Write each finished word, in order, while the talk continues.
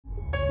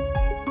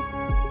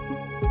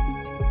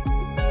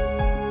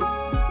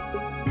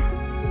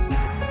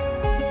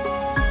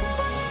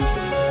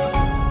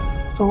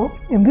So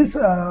in this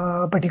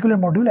particular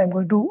module, I'm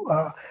going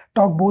to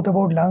talk both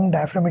about lung,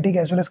 diaphragmatic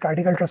as well as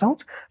cardiac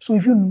ultrasounds. So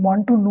if you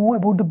want to know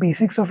about the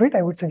basics of it,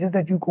 I would suggest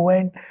that you go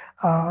and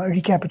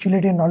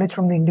recapitulate your knowledge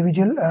from the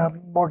individual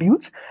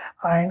modules.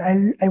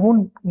 And I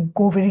won't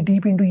go very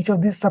deep into each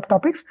of these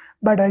subtopics,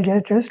 but I'll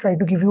just try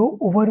to give you an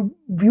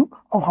overview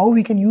of how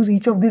we can use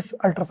each of these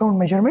ultrasound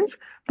measurements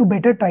to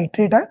better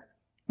titrate our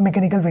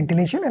mechanical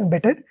ventilation and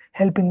better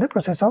help in the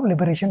process of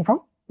liberation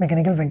from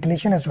mechanical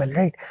ventilation as well,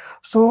 right?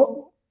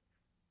 So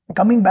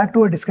coming back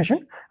to our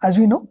discussion, as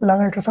we know, lung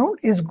ultrasound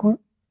is good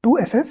to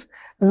assess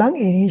lung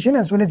aeration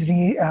as well as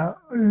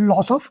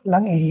loss of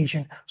lung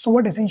aeration. So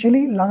what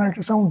essentially lung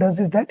ultrasound does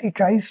is that it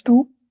tries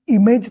to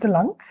image the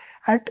lung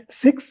at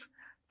 6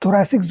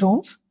 thoracic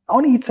zones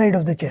on each side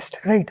of the chest,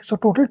 right? So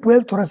total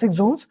 12 thoracic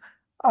zones,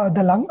 we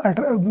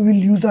will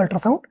use the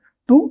ultrasound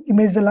to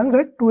image the lungs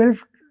at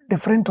 12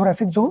 different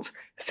thoracic zones,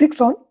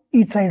 6 on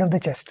each side of the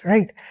chest,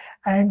 right?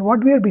 And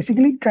what we are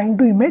basically trying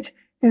to image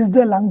is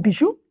the lung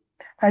tissue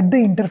at the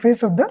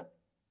interface of the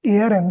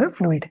air and the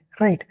fluid,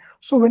 right?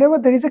 So whenever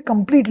there is a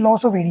complete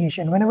loss of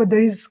aeration, whenever there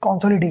is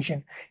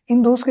consolidation,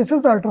 in those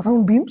cases the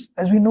ultrasound beams,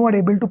 as we know, are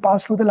able to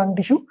pass through the lung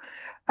tissue,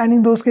 and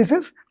in those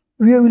cases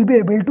we will be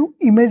able to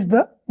image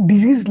the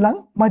diseased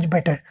lung much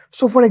better.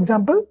 So for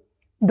example,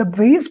 the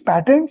various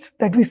patterns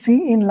that we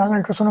see in lung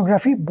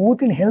ultrasonography,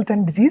 both in health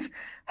and disease,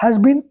 has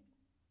been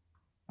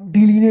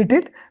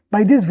delineated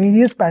by these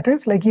various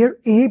patterns like here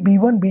A,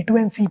 B1, B2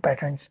 and C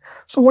patterns.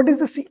 So what is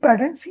the C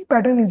pattern? C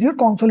pattern is your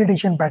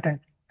consolidation pattern.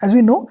 As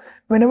we know,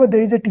 whenever there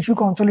is a tissue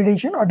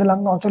consolidation or the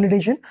lung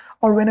consolidation,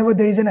 or whenever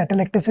there is an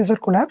atelectasis or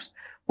collapse,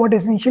 what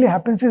essentially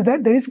happens is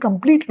that there is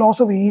complete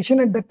loss of aeration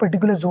at that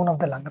particular zone of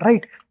the lung,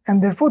 right?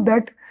 And therefore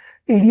that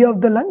area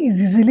of the lung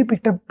is easily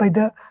picked up by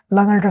the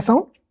lung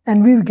ultrasound,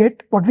 and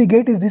what we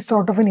get is this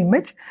sort of an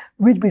image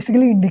which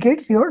basically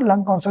indicates your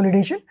lung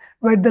consolidation,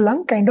 where the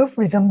lung kind of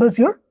resembles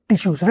your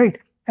tissues, right?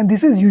 And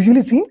this is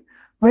usually seen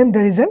when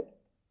there is an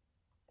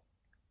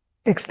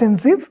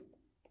extensive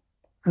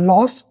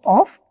loss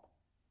of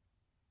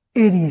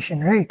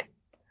aeration, right?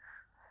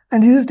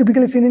 And this is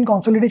typically seen in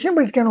consolidation,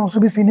 but it can also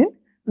be seen in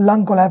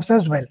lung collapse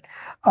as well.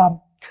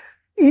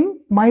 In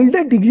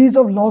milder degrees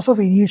of loss of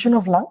aeration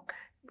of lung,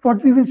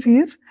 what we will see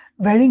is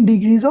varying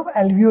degrees of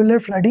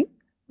alveolar flooding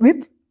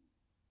with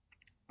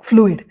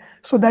fluid.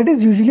 So that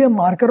is usually a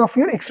marker of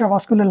your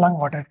extravascular lung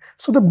water.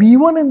 So the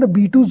B1 and the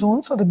B2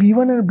 zones, or the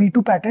B1 and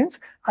B2 patterns,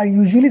 are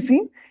usually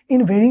seen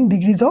in varying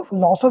degrees of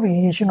loss of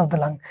aeration of the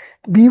lung.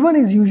 B1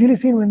 is usually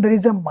seen when there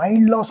is a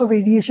mild loss of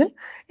aeration.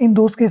 In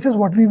those cases,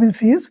 what we will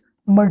see is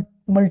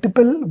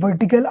multiple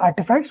vertical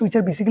artifacts, which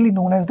are basically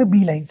known as the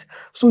B lines.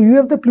 So you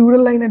have the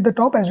pleural line at the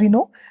top, as we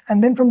know,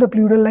 and then from the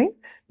pleural line,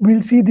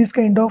 we'll see this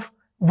kind of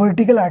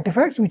vertical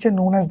artifacts, which are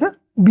known as the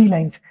B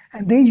lines,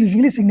 and they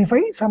usually signify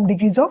some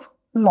degrees of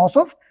loss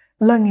of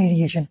lung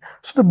aeration.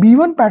 So the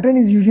B1 pattern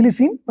is usually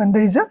seen when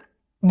there is a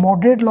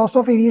moderate loss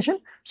of aeration.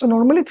 So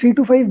normally 3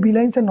 to 5 B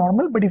lines are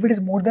normal, but if it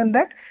is more than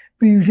that,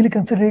 we usually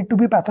consider it to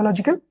be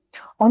pathological.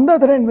 On the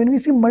other hand, when we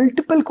see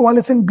multiple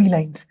coalescent B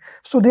lines,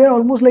 so they are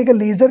almost like a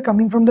laser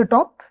coming from the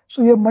top.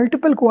 So you have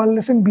multiple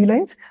coalescent B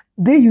lines,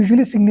 they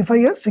usually signify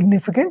a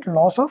significant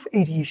loss of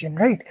aeration,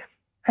 right?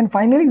 And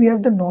finally, we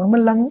have the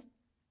normal lung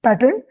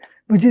pattern,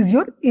 which is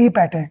your A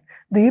pattern.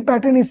 The A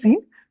pattern is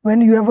seen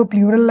when you have a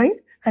pleural line,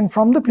 and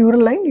from the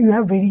pleural line, you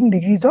have varying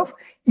degrees of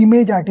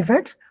image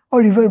artifacts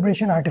or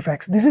reverberation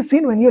artifacts. This is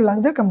seen when your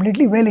lungs are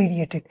completely well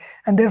aerated,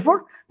 and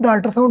therefore the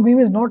ultrasound beam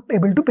is not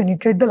able to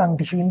penetrate the lung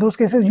tissue. In those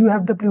cases, you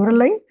have the pleural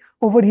line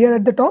over here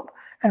at the top,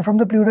 and from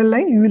the pleural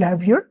line, you will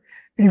have your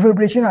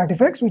reverberation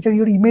artifacts, which are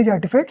your image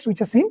artifacts, which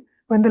are seen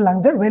when the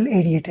lungs are well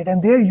aerated,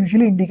 and they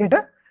usually indicate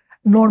a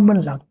normal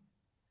lung.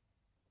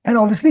 And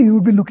obviously, you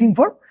would be looking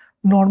for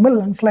normal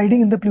lung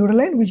sliding in the pleural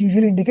line, which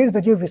usually indicates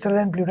that your visceral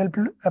and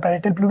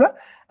parietal pleura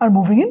are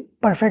moving in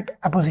perfect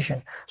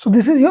apposition. So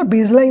this is your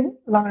baseline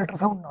lung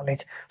ultrasound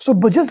knowledge. So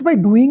just by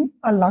doing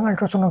a lung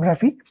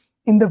ultrasonography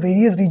in the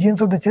various regions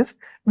of the chest,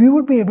 we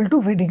would be able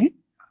to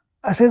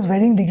assess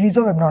varying degrees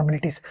of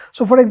abnormalities.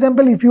 So for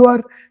example, if you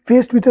are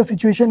faced with a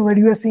situation where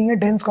you are seeing a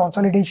dense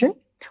consolidation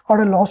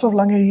or a loss of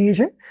lung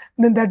aeration,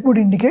 then that would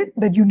indicate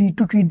that you need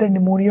to treat the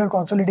pneumonia or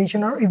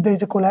consolidation, or if there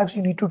is a collapse,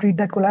 you need to treat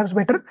that collapse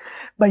better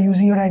by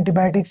using your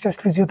antibiotics,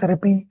 chest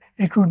physiotherapy,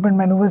 recruitment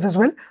maneuvers as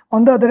well.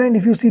 On the other hand,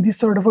 if you see this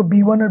sort of a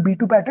B1 or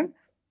B2 pattern,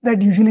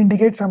 that usually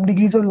indicates some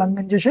degrees of lung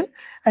congestion,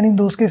 and in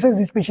those cases,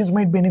 these patients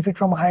might benefit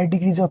from higher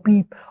degrees of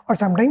PEEP, or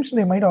sometimes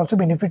they might also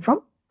benefit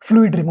from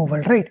fluid removal,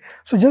 right?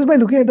 So just by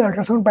looking at the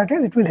ultrasound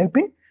patterns, it will help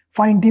in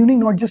fine-tuning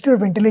not just your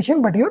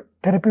ventilation but your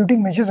therapeutic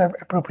measures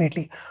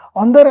appropriately.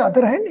 On the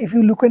other hand, if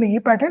you look at an A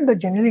pattern, that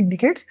generally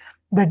indicates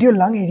that your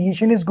lung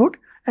aeration is good,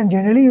 and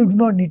generally you do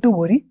not need to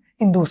worry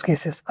in those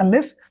cases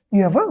unless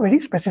you have a very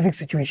specific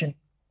situation.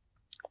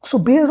 So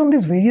based on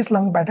these various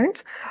lung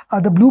patterns,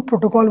 the blue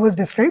protocol was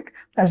described.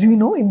 As we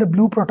know, in the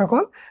blue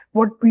protocol,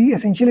 what we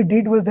essentially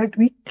did was that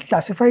we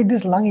classified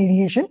this lung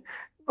aeration,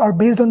 or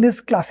based on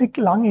this classic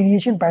lung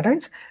aeration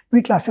patterns,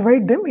 we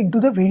classified them into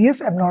the various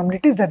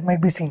abnormalities that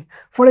might be seen.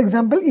 For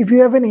example, if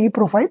you have an A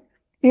profile,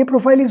 A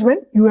profile is when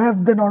you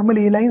have the normal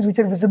A lines which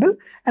are visible,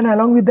 and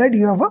along with that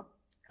you have a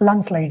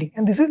lung sliding,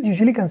 and this is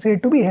usually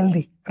considered to be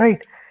healthy,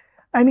 right?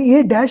 An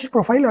A dash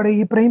profile or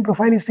A prime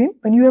profile is seen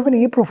when you have an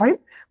A profile,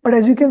 but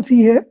as you can see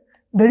here,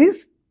 there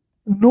is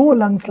no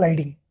lung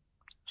sliding.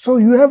 So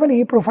you have an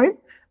A profile,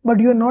 but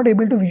you are not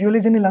able to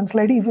visualize any lung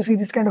sliding. If you see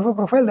this kind of a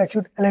profile, that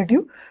should alert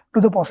you to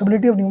the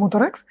possibility of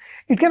pneumothorax.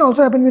 It can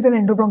also happen with an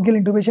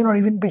endobronchial intubation or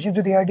even patients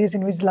with ARDS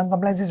in which lung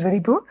compliance is very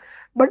poor.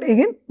 But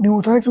again,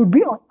 pneumothorax would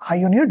be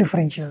high on your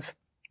differentials.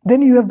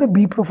 Then you have the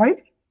B profile.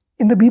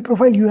 In the B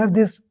profile, you have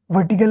these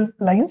vertical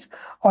lines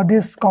or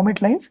these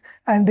comet lines,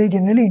 and they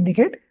generally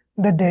indicate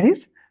that there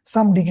is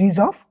some degrees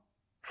of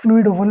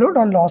fluid overload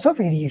or loss of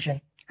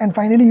aeration. And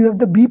finally, you have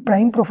the B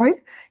prime profile.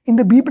 In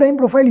the B prime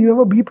profile, you have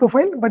a B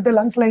profile, but the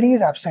lung sliding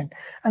is absent.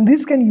 And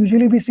this can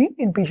usually be seen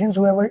in patients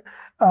who have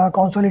a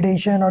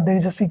consolidation, or there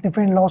is a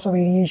significant loss of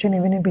aeration.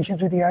 Even in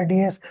patients with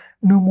ARDS,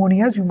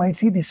 pneumonias, you might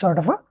see this sort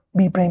of a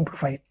B prime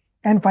profile.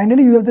 And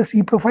finally, you have the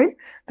C profile.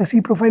 The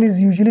C profile is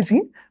usually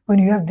seen when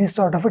you have this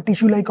sort of a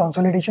tissue-like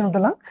consolidation of the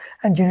lung.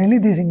 And generally,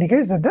 this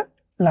indicates that the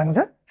lungs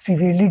are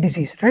severely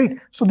diseased, right?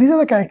 So these are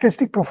the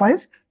characteristic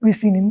profiles we've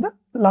seen in the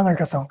lung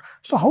ultrasound.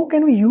 So how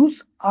can we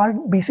use our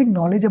basic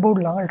knowledge about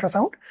lung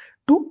ultrasound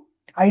to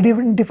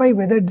identify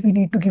whether we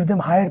need to give them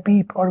higher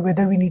PEEP, or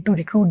whether we need to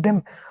recruit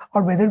them,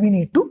 or whether we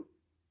need to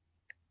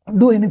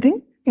do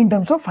anything in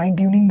terms of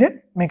fine-tuning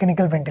their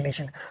mechanical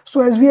ventilation?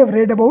 So as we have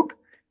read about,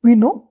 we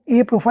know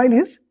A profile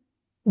is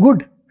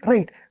good,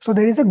 right? So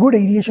there is a good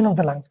aeration of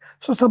the lungs.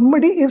 So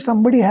if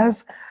somebody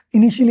has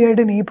initially had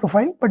an A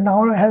profile, but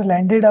now has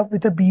landed up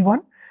with a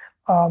B1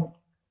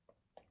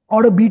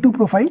 or a B2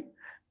 profile,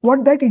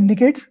 what that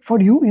indicates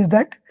for you is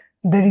that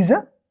there is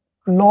a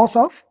loss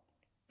of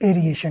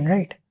aeration,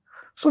 right?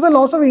 So the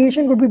loss of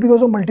aeration could be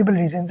because of multiple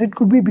reasons. It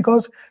could be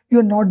because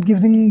you're not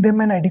giving them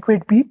an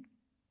adequate PEEP,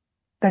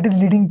 that is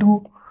leading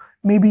to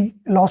maybe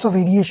loss of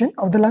aeration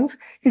of the lungs.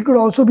 It could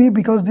also be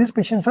because these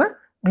patients are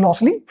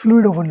glossally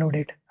fluid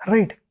overloaded,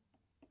 right?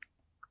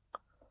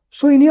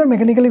 So in your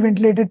mechanically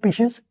ventilated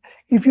patients,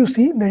 if you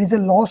see there is a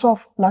loss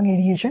of lung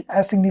aeration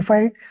as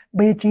signified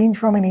by a change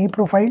from an A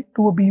profile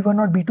to a B1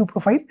 or B2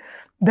 profile,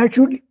 that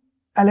should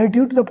alert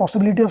you to the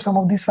possibility of some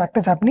of these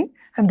factors happening,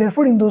 and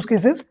therefore in those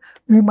cases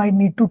we might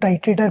need to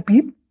titrate our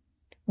PEEP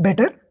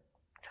better,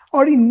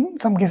 or in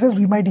some cases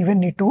we might even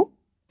need to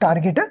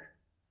target a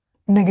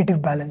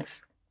negative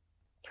balance.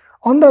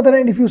 On the other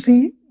hand, if you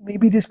see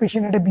maybe this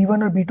patient had a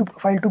B1 or B2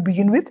 profile to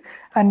begin with,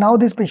 and now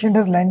this patient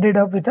has landed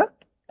up with a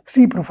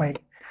C profile,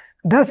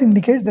 thus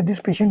indicates that this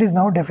patient is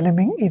now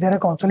developing either a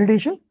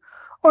consolidation,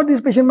 or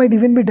this patient might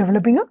even be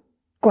developing a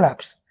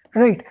collapse,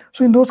 right?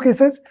 So in those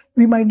cases,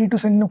 we might need to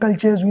send in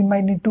cultures, we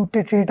might need to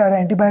titrate our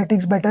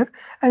antibiotics better,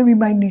 and we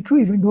might need to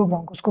even do a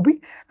bronchoscopy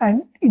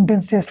and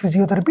intense chest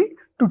physiotherapy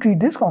to treat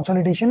this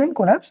consolidation and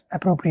collapse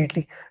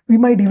appropriately. We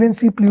might even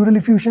see pleural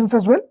effusions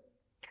as well.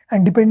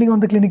 And depending on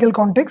the clinical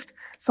context,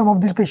 some of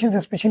these patients,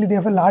 especially they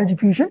have a large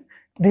effusion,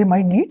 they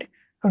might need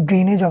a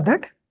drainage of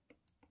that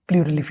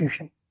pleural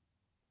effusion.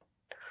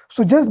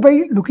 So just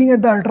by looking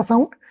at the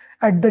ultrasound,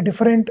 at the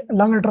different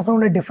lung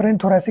ultrasound at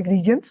different thoracic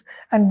regions,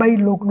 and by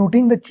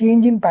noting the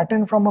change in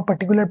pattern from a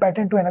particular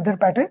pattern to another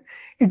pattern,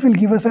 it will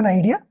give us an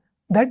idea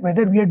that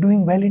whether we are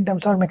doing well in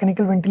terms of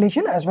mechanical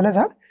ventilation as well as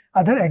our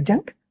other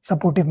adjunct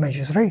supportive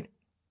measures, right?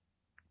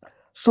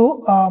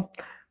 So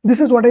this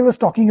is what I was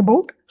talking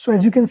about. So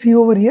as you can see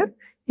over here,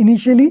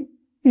 initially,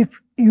 if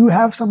you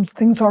have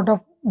something sort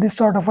of this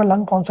sort of a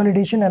lung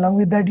consolidation, along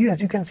with that,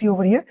 as you can see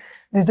over here,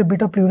 there's a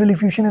bit of pleural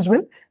effusion as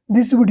well.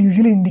 This would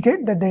usually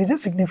indicate that there is a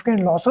significant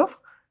loss of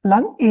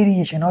lung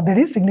aeration, or there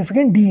is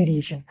significant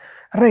deaeration,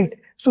 right?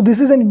 So this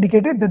is an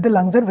indicator that the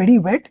lungs are very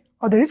wet,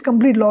 or there is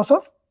complete loss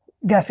of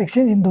gas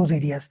exchange in those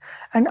areas.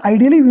 And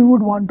ideally, we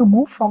would want to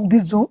move from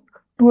this zone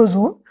to a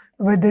zone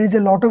where there is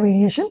a lot of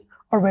aeration,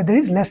 or where there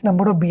is less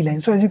number of B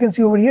lines. So as you can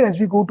see over here, as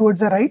we go towards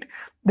the right,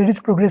 there is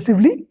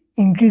progressively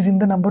increase in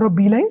the number of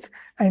B lines,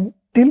 and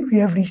till we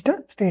have reached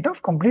a state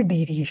of complete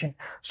deaeration.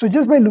 So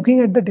just by looking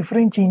at the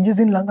different changes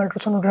in lung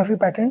ultrasonography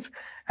patterns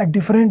at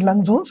different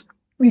lung zones,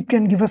 we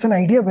can give us an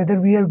idea whether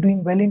we are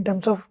doing well in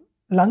terms of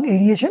lung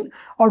aeration,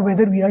 or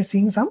whether we are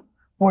seeing some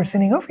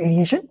worsening of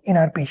aeration in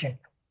our patient.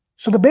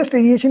 So the best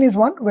aeration is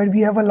one where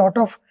we have a lot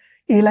of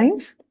A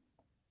lines,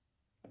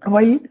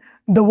 while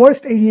the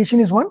worst aeration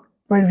is one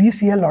where we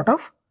see a lot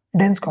of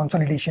dense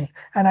consolidation.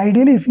 And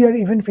ideally, if we are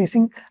even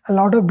facing a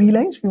lot of B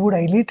lines, we would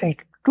ideally try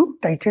to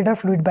titrate our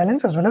fluid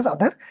balance as well as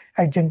other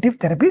adjunctive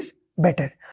therapies better.